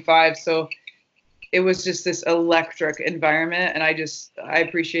top 25. So it was just this electric environment, and I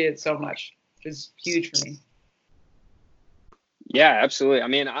appreciate it so much. It was huge for me. Yeah, absolutely. I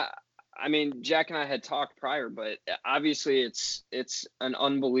mean, Jack and I had talked prior, but obviously it's an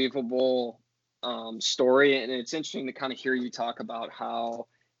unbelievable story, and it's interesting to kind of hear you talk about how,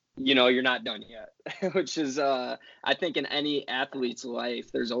 you know, you're not done yet, which is, I think in any athlete's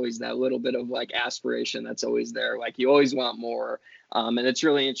life, there's always that little bit of like aspiration that's always there. Like you always want more. And it's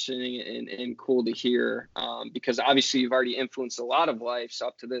really interesting and cool to hear, because obviously you've already influenced a lot of lives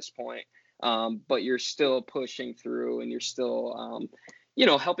up to this point, but you're still pushing through, and you're still, you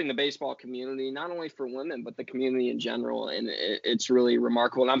know, helping the baseball community, not only for women, but the community in general. And it's really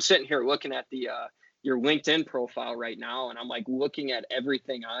remarkable. And I'm sitting here looking at your LinkedIn profile right now, and I'm like looking at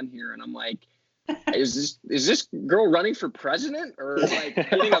everything on here, and I'm like, is this girl running for president, or like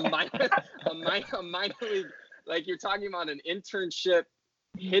getting a minor league? Like you're talking about an internship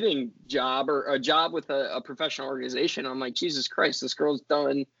hitting job, or a job with a professional organization. I'm like, Jesus Christ, this girl's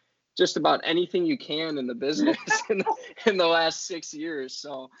done just about anything you can in the business in the last 6 years.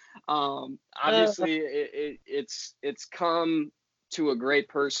 So obviously it's come to a great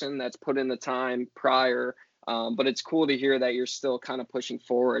person that's put in the time prior. But it's cool to hear that you're still kind of pushing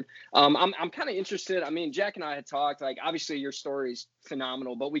forward. I'm kind of interested. I mean, Jack and I had talked, like, obviously your story's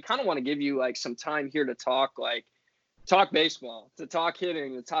phenomenal, but we kind of want to give you like some time here to talk baseball, to talk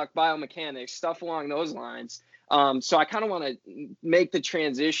hitting, to talk biomechanics, stuff along those lines. So I kind of want to make the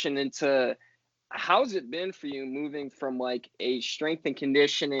transition into how's it been for you moving from like a strength and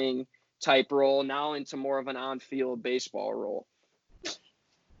conditioning type role now into more of an on-field baseball role.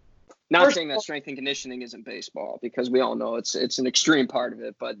 Not saying that strength and conditioning isn't baseball, because we all know it's an extreme part of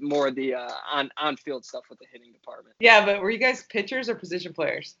it, but more the on-field stuff with the hitting department. Yeah, but were you guys pitchers or position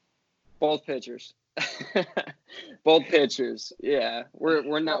players? Both pitchers. Both pitchers. Yeah,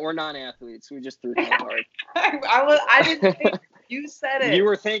 we're non-athletes. We just threw that hard. I didn't think you said it. You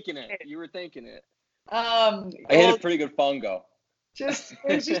were thinking it. I hit a pretty good fungo. There's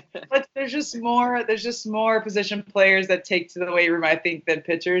just more position players that take to the weight room, I think, than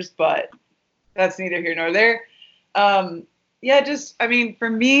pitchers, but that's neither here nor there. I mean, for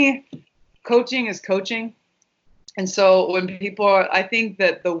me, coaching is coaching. And so when I think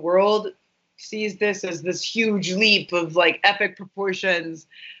that the world sees this as this huge leap of like epic proportions,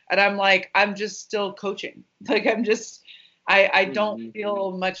 and I'm like, I'm just still coaching. Like I don't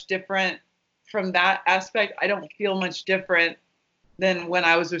feel much different from that aspect. I don't feel much different than when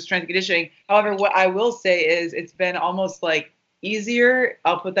I was with strength and conditioning. However, what I will say is it's been almost like easier.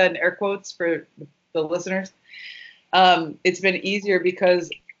 I'll put that in air quotes for the listeners. It's been easier because,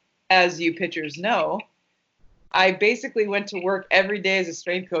 as you pitchers know, I basically went to work every day as a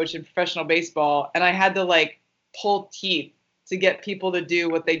strength coach in professional baseball, and I had to like pull teeth to get people to do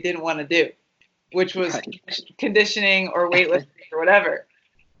what they didn't want to do, which was conditioning or weightlifting or whatever.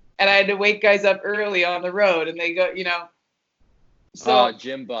 And I had to wake guys up early on the road, and they go, you know. So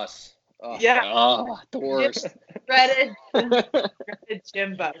gym bus. Oh. Yeah. Oh, the worst. Dreaded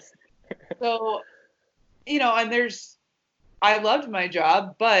gym bus. So, you know, and I loved my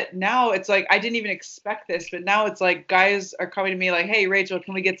job, but now it's like I didn't even expect this, but now it's like guys are coming to me like, "Hey, Rachel,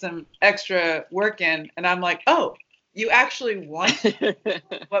 can we get some extra work in?" And I'm like, "Oh, you actually want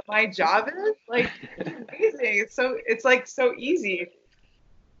what my job is?" Like, amazing. It's like so easy.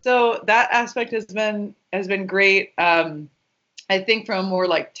 So that aspect has been great. I think from a more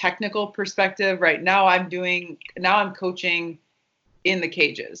like technical perspective, right now I'm coaching in the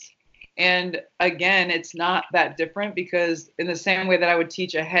cages. And again, it's not that different, because in the same way that I would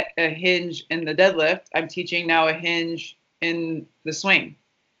teach a hinge in the deadlift, I'm teaching now a hinge in the swing.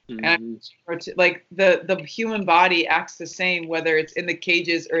 And like the human body acts the same whether it's in the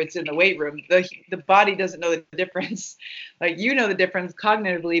cages or it's in the weight room. The body doesn't know the difference. Like, you know the difference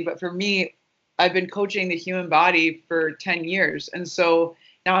cognitively, but for me, I've been coaching the human body for 10 years. And so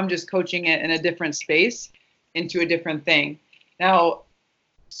now I'm just coaching it in a different space into a different thing. Now,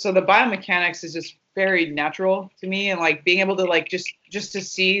 so the biomechanics is just very natural to me, and like being able to like just to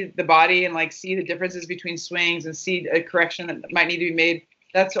see the body and like see the differences between swings and see a correction that might need to be made.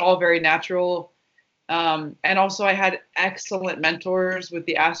 That's all very natural. And also I had excellent mentors with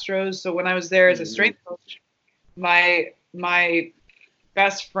the Astros. So when I was there as a strength coach, my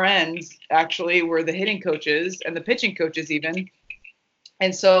best friends actually were the hitting coaches and the pitching coaches even.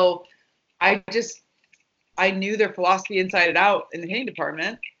 And so I knew their philosophy inside and out in the hitting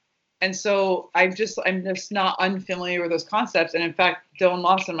department. And so I'm just not unfamiliar with those concepts. And in fact, Dylan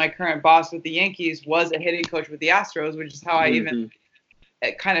Lawson, my current boss with the Yankees, was a hitting coach with the Astros, which is how I even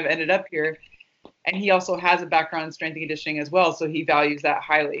kind of ended up here. And he also has a background in strength and conditioning as well. So he values that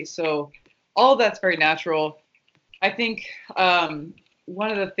highly. So all of that's very natural. I think one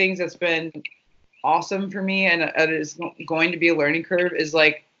of the things that's been awesome for me, and it is going to be a learning curve, is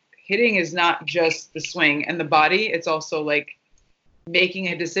like hitting is not just the swing and the body. It's also like making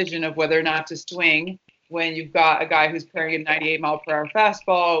a decision of whether or not to swing when you've got a guy who's carrying a 98 mile per hour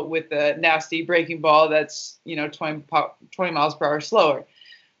fastball with a nasty breaking ball that's 20 miles per hour slower.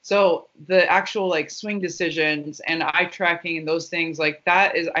 So the actual like swing decisions and eye tracking and those things, like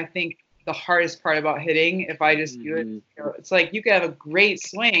that is, I think, the hardest part about hitting. If I just do it, it's like you could have a great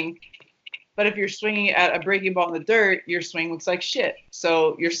swing, but if you're swinging at a breaking ball in the dirt, your swing looks like shit.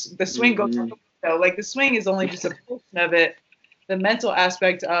 So the swing goes out the window. Like the swing is only just a portion of it. The mental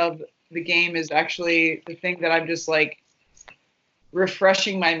aspect of the game is actually the thing that I'm just like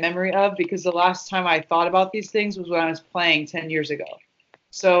refreshing my memory of, because the last time I thought about these things was when I was playing 10 years ago.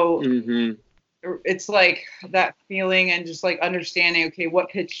 So it's like that feeling and just like understanding, okay, what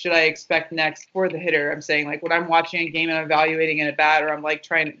pitch should I expect next for the hitter? I'm saying like when I'm watching a game and I'm evaluating an at bat, or I'm like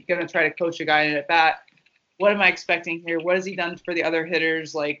going to try to coach a guy in an at bat, what am I expecting here? What has he done for the other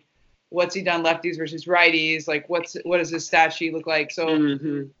hitters? Like, what's he done lefties versus righties? Like, what does his stat sheet look like?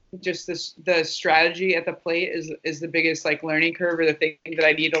 So just the strategy at the plate is the biggest like learning curve, or the thing that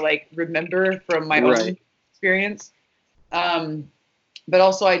I need to like remember from my own experience. But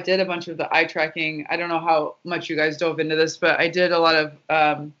also I did a bunch of the eye tracking. I don't know how much you guys dove into this, but I did a lot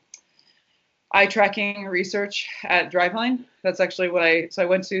of eye tracking research at Driveline. That's actually so I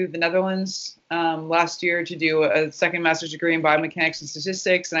went to the Netherlands last year to do a second master's degree in biomechanics and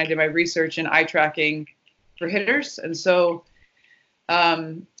statistics, and I did my research in eye tracking for hitters. And so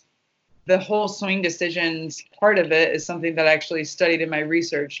the whole swing decisions part of it is something that I actually studied in my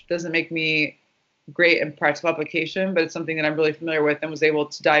research. Doesn't make me great in practical application, but it's something that I'm really familiar with and was able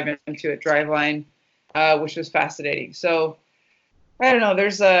to dive into at Driveline, which was fascinating. So I don't know,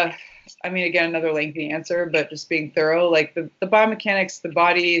 again, another lengthy answer, but just being thorough, like the biomechanics, the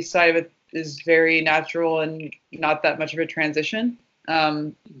body side of it is very natural and not that much of a transition.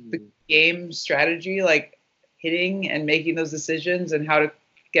 The game strategy, like hitting and making those decisions and how to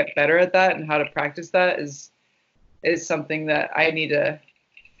get better at that and how to practice that is something that I need to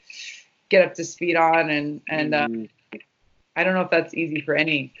get up to speed on, and I don't know if that's easy for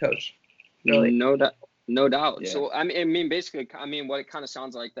any coach, really. No doubt. Yeah. So I mean, basically, what it kind of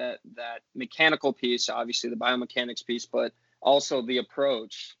sounds like that mechanical piece, obviously the biomechanics piece, but also the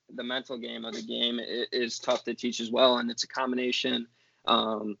approach, the mental game of the game is tough to teach as well, and it's a combination.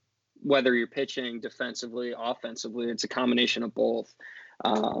 Whether you're pitching defensively, offensively, it's a combination of both.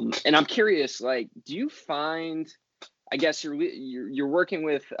 And I'm curious, like, do you find, I guess you're working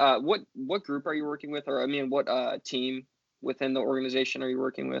with what group are you working with, or I mean, what team within the organization are you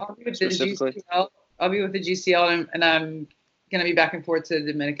working with specifically? I'll be with the GCL, and I'm gonna be back and forth to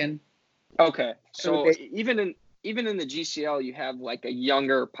the Dominican. Okay, so even in the GCL, you have like a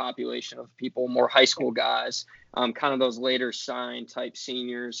younger population of people, more high school guys, kind of those later sign type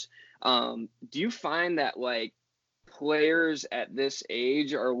seniors. Do you find that like players at this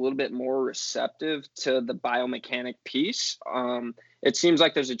age are a little bit more receptive to the biomechanic piece? It seems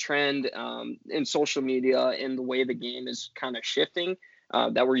like there's a trend in social media in the way the game is kind of shifting,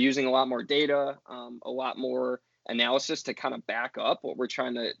 that we're using a lot more data, a lot more analysis to kind of back up what we're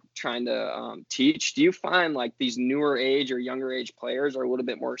trying to teach. Do you find like these newer age or younger age players are a little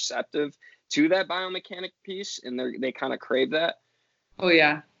bit more receptive to that biomechanic piece, and they kind of crave that? Oh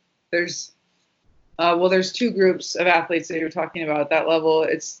yeah, there's two groups of athletes that you're talking about at that level.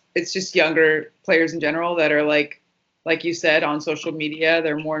 It's just younger players in general that are like you said, on social media.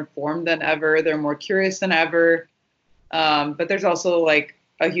 They're more informed than ever. They're more curious than ever. But there's also like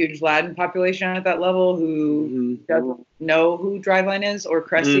a huge Latin population at that level who doesn't know who Driveline is, or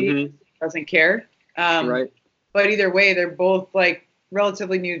Cressy doesn't care. Right. But either way, they're both like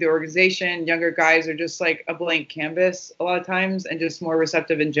relatively new to the organization. Younger guys are just like a blank canvas a lot of times, and just more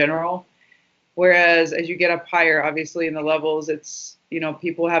receptive in general. Whereas as you get up higher, obviously in the levels, it's,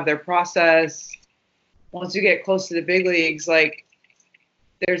 people have their process. Once you get close to the big leagues, like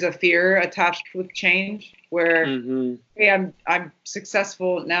there's a fear attached with change where, hey, I'm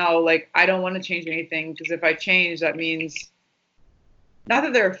successful now. Like, I don't want to change anything, because if I change, that means not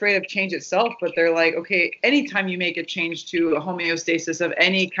that they're afraid of change itself, but they're like, okay, anytime you make a change to a homeostasis of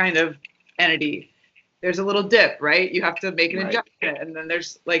any kind of entity, there's a little dip, right? You have to make an adjustment, and then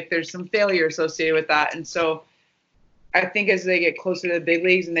there's some failure associated with that. And so I think as they get closer to the big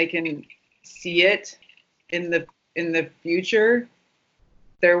leagues and they can see it in the future,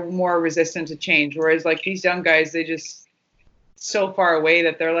 they're more resistant to change. Whereas like these young guys, they just so far away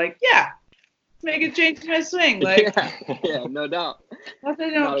that they're like, yeah, make a change to my swing. Like, yeah, no doubt. Not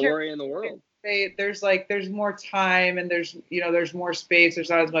a worry in the world. There's more time, and there's more space. There's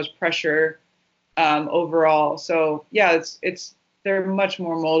not as much pressure overall. So yeah, they're much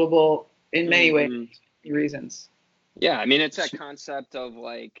more moldable in many ways, reasons. Yeah, I mean, it's that concept of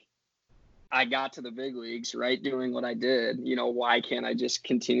like, I got to the big leagues, right, doing what I did. You know, why can't I just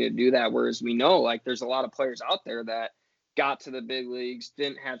continue to do that? Whereas we know, like, there's a lot of players out there that got to the big leagues,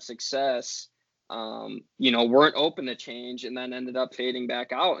 didn't have success, you know, weren't open to change, and then ended up fading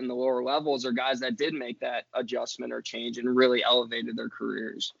back out in the lower levels, or guys that did make that adjustment or change and really elevated their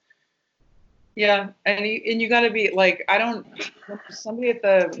careers. Yeah, and you got to be like, somebody at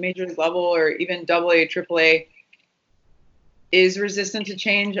the major league level or even AA, AAA is resistant to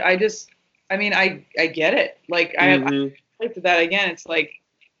change. I get it. Like I relate to that again. It's like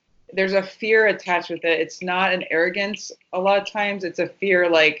there's a fear attached with it. It's not an arrogance. A lot of times it's a fear.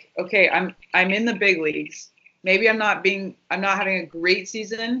 Like, okay, I'm in the big leagues. Maybe I'm not having a great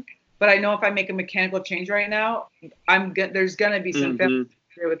season, but I know if I make a mechanical change right now, there's gonna be some failure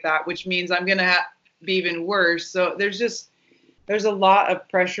with that, which means I'm gonna be even worse. So there's a lot of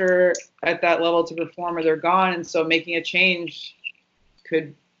pressure at that level to perform or they're gone. And so making a change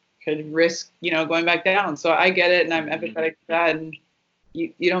could risk, you know, going back down. So I get it. And I'm empathetic to that. And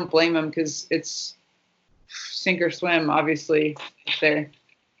you don't blame them because it's sink or swim, obviously, there.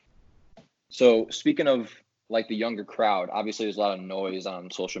 So speaking of like the younger crowd, obviously there's a lot of noise on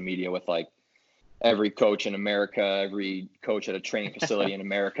social media with like every coach in America, every coach at a training facility in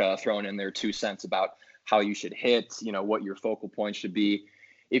America throwing in their 2 cents about how you should hit, you know, what your focal point should be.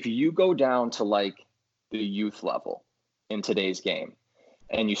 If you go down to like the youth level in today's game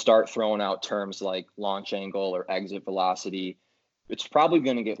and you start throwing out terms like launch angle or exit velocity, it's probably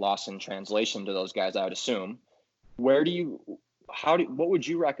going to get lost in translation to those guys, I would assume. What would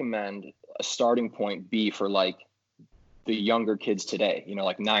you recommend a starting point be for like the younger kids today, you know,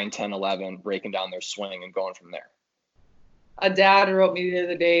 like 9, 10, 11, breaking down their swing and going from there? A dad wrote me the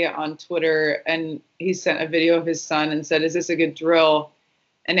other day on Twitter, and he sent a video of his son and said, "Is this a good drill?"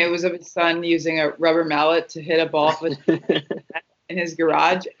 And it was of his son using a rubber mallet to hit a ball in his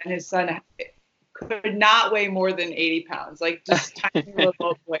garage, and his son could not weigh more than 80 pounds, like just tiny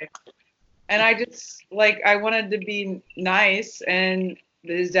little boy. And I wanted to be nice, and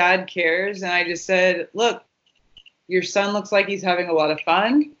his dad cares, and I just said, "Look, your son looks like he's having a lot of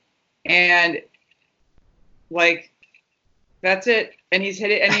fun, and like that's it." And he's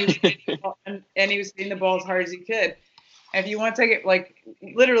hit it, and he was hitting the ball as hard as he could. And if you want to take it like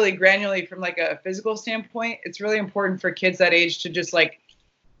literally granularly from like a physical standpoint, it's really important for kids that age to just like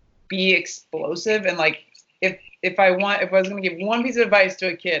be explosive. And like if I was going to give one piece of advice to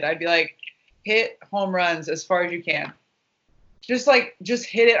a kid, I'd be like, hit home runs as far as you can. Just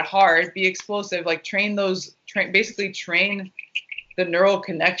hit it hard, be explosive, like basically train the neural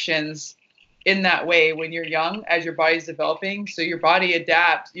connections in that way when you're young as your body's developing. So your body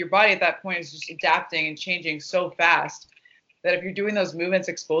adapts. Your body at that point is just adapting and changing so fast that if you're doing those movements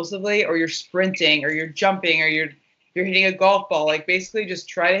explosively, or you're sprinting, or you're jumping, or you're hitting a golf ball, like basically just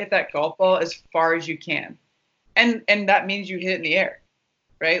try to hit that golf ball as far as you can. And that means you hit it in the air,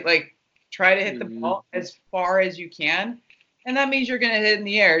 right? Like try to hit the ball as far as you can. And that means you're going to hit it in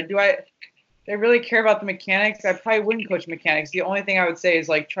the air. Do I really care about the mechanics? I probably wouldn't coach mechanics. The only thing I would say is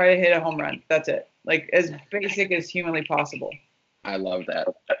like try to hit a home run. That's it. Like as basic as humanly possible. I love that.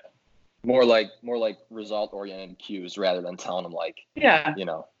 More like result oriented cues rather than telling them like, yeah, you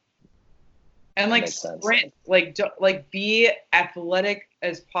know. And like sprint, like be athletic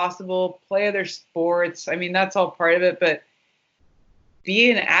as possible, play other sports. I mean, that's all part of it, but be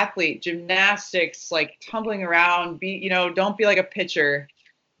an athlete, gymnastics, like tumbling around, don't be like a pitcher.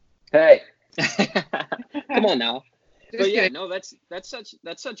 Hey, come on now. But yeah, no, that's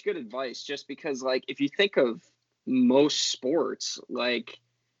such good advice, just because like, if you think of most sports, like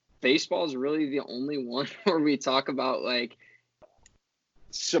baseball is really the only one where we talk about like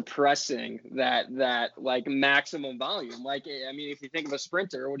suppressing that like maximum volume. Like, I mean, if you think of a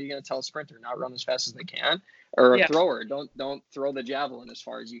sprinter, what are you going to tell a sprinter? Not run as fast as they can? Or a thrower, don't throw the javelin as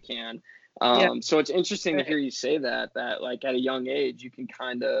far as you can. So it's interesting to hear you say that like at a young age, you can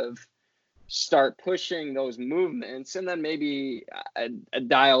kind of start pushing those movements, and then maybe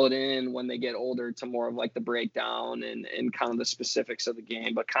dial it in when they get older to more of like the breakdown and kind of the specifics of the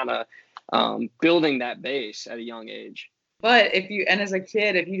game, but kind of building that base at a young age. But as a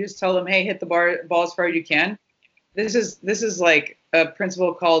kid, if you just tell them, hey, hit the ball as far as you can, this is like a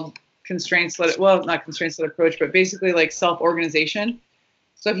principle called not constraints-led approach, but basically like self-organization.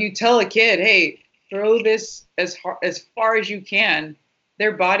 So if you tell a kid, hey, throw this as far as you can,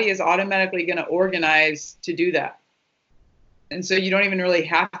 their body is automatically going to organize to do that. And so you don't even really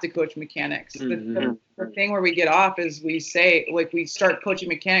have to coach mechanics. The thing where we get off is we say, like, we start coaching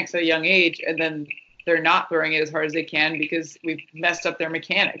mechanics at a young age, and then they're not throwing it as hard as they can because we've messed up their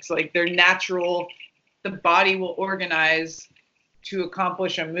mechanics. Like their natural the body will organize to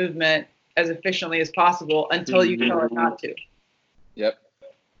accomplish a movement as efficiently as possible until you tell it not to. Yep.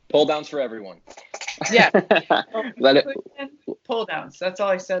 Pull downs for everyone. Yeah. Let it. Pull downs. That's all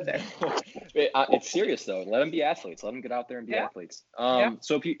I said there. It's serious though. Let them be athletes. Let them get out there and be athletes.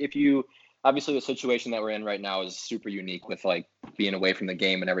 So if you obviously the situation that we're in right now is super unique with like being away from the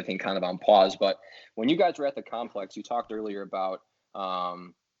game and everything kind of on pause. But when you guys were at the complex, you talked earlier about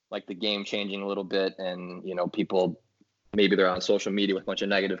like the game changing a little bit, and you know, people maybe they're on social media with a bunch of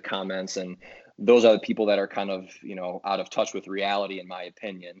negative comments, and those are the people that are kind of, you know, out of touch with reality, in my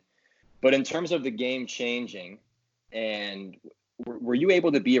opinion. But in terms of the game changing, and were you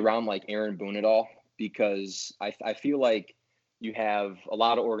able to be around like Aaron Boone at all? Because I feel like you have a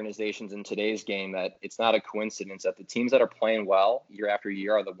lot of organizations in today's game that it's not a coincidence that the teams that are playing well year after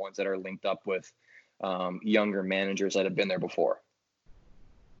year are the ones that are linked up with younger managers that have been there before.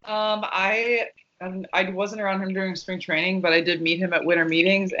 I wasn't around him during spring training, but I did meet him at winter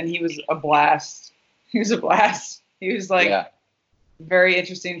meetings, and he was a blast. He was like very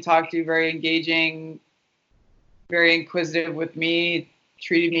interesting to talk to, very engaging, very inquisitive with me,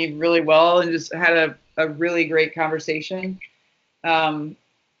 treated me really well, and just had a really great conversation. I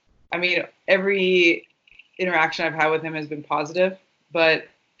mean, every interaction I've had with him has been positive, but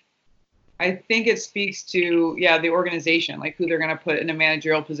I think it speaks to, the organization, like who they're going to put in a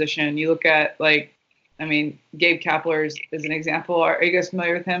managerial position. You look at, like, I mean, Gabe Kapler is an example. Are you guys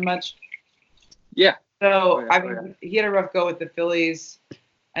familiar with him much? Yeah. So, I mean, he had a rough go with the Phillies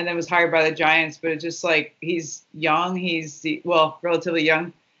and then was hired by the Giants, but it's just like he's young. Relatively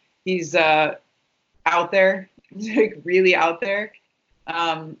young. He's out there, like really out there.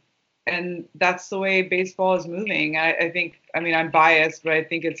 And that's the way baseball is moving. I think, I mean, I'm biased, but I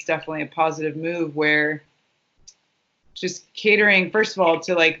think it's definitely a positive move where just catering, first of all,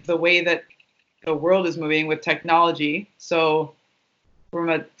 to like the way that the world is moving with technology. So from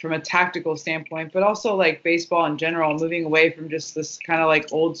a tactical standpoint, but also like baseball in general, moving away from just this kind of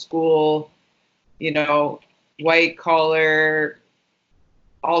like old school, you know, white collar,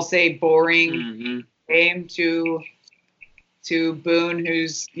 I'll say boring game to Boone,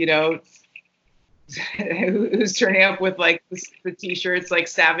 who's, you know, who's turning up with like the t-shirts like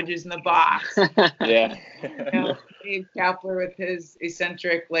Savages in the Box. Yeah. You know, Dave Kapler with his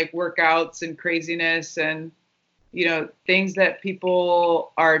eccentric like workouts and craziness, and you know, things that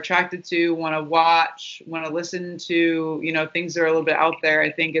people are attracted to, want to watch, want to listen to, you know, things that are a little bit out there. I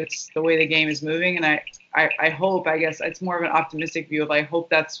think it's the way the game is moving, and I hope, I guess it's more of an optimistic view of I hope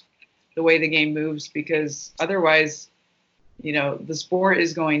that's the way the game moves, because otherwise, you know, the sport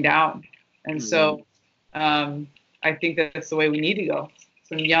is going down. And so I think that's the way we need to go.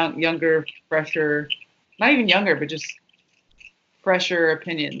 Some younger, fresher, not even younger, but just fresher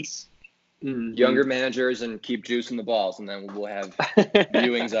opinions. Younger managers, and keep juicing the balls, and then we'll have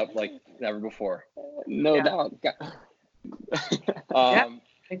viewings up like never before. No doubt. I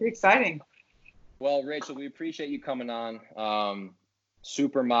think it's exciting. Well, Rachel, we appreciate you coming on.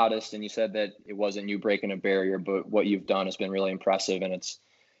 Super modest, and you said that it wasn't you breaking a barrier, but what you've done has been really impressive, and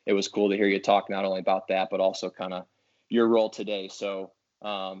it was cool to hear you talk not only about that, but also kind of your role today. So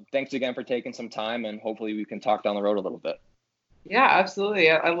thanks again for taking some time, and hopefully we can talk down the road a little bit. Yeah, absolutely.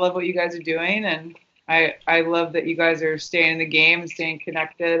 I love what you guys are doing, and I love that you guys are staying in the game and staying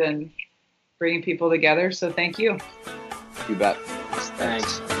connected and bringing people together. So thank you. You bet.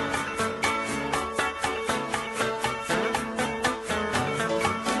 Thanks.